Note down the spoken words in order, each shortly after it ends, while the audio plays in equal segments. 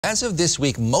As of this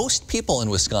week, most people in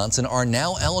Wisconsin are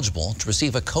now eligible to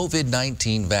receive a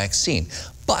COVID-19 vaccine.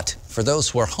 But for those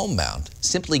who are homebound,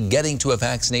 simply getting to a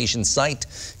vaccination site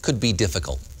could be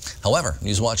difficult. However,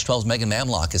 Newswatch 12's Megan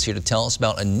Mamlock is here to tell us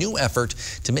about a new effort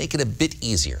to make it a bit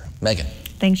easier. Megan.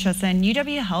 Thanks, Justin.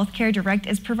 UW Healthcare Direct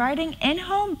is providing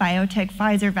in-home biotech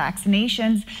Pfizer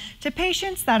vaccinations to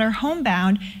patients that are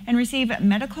homebound and receive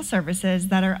medical services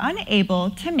that are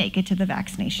unable to make it to the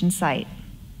vaccination site.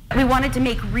 We wanted to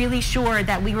make really sure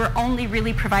that we were only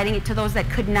really providing it to those that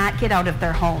could not get out of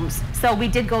their homes. So we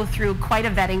did go through quite a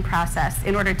vetting process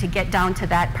in order to get down to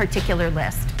that particular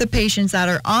list. The patients that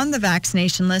are on the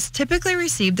vaccination list typically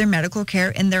receive their medical care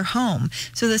in their home.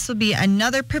 So this will be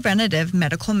another preventative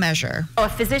medical measure. A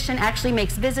physician actually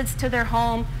makes visits to their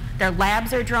home. Their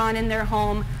labs are drawn in their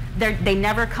home. They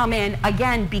never come in,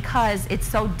 again, because it's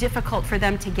so difficult for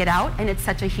them to get out and it's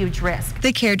such a huge risk.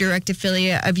 The Care Direct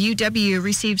affiliate of UW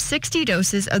received 60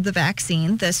 doses of the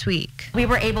vaccine this week. We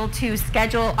were able to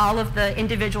schedule all of the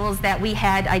individuals that we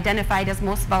had identified as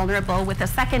most vulnerable with a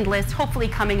second list, hopefully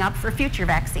coming up for future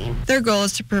vaccine. Their goal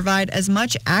is to provide as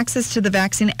much access to the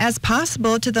vaccine as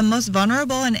possible to the most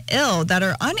vulnerable and ill that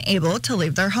are unable to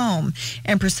leave their home.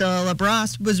 And Priscilla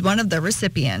LaBrosse was one of the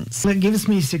recipients. It gives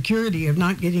me security of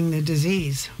not getting the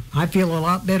disease. I feel a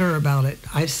lot better about it.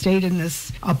 I've stayed in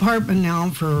this apartment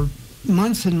now for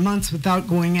months and months without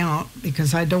going out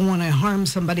because I don't want to harm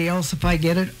somebody else if I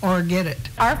get it or get it.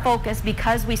 Our focus,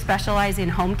 because we specialize in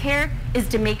home care, is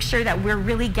to make sure that we're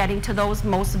really getting to those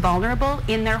most vulnerable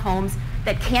in their homes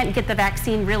that can't get the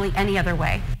vaccine really any other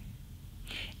way.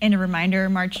 And a reminder,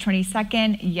 March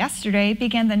 22nd, yesterday,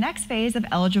 began the next phase of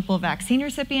eligible vaccine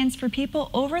recipients for people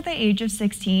over the age of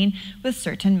 16 with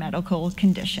certain medical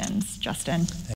conditions. Justin.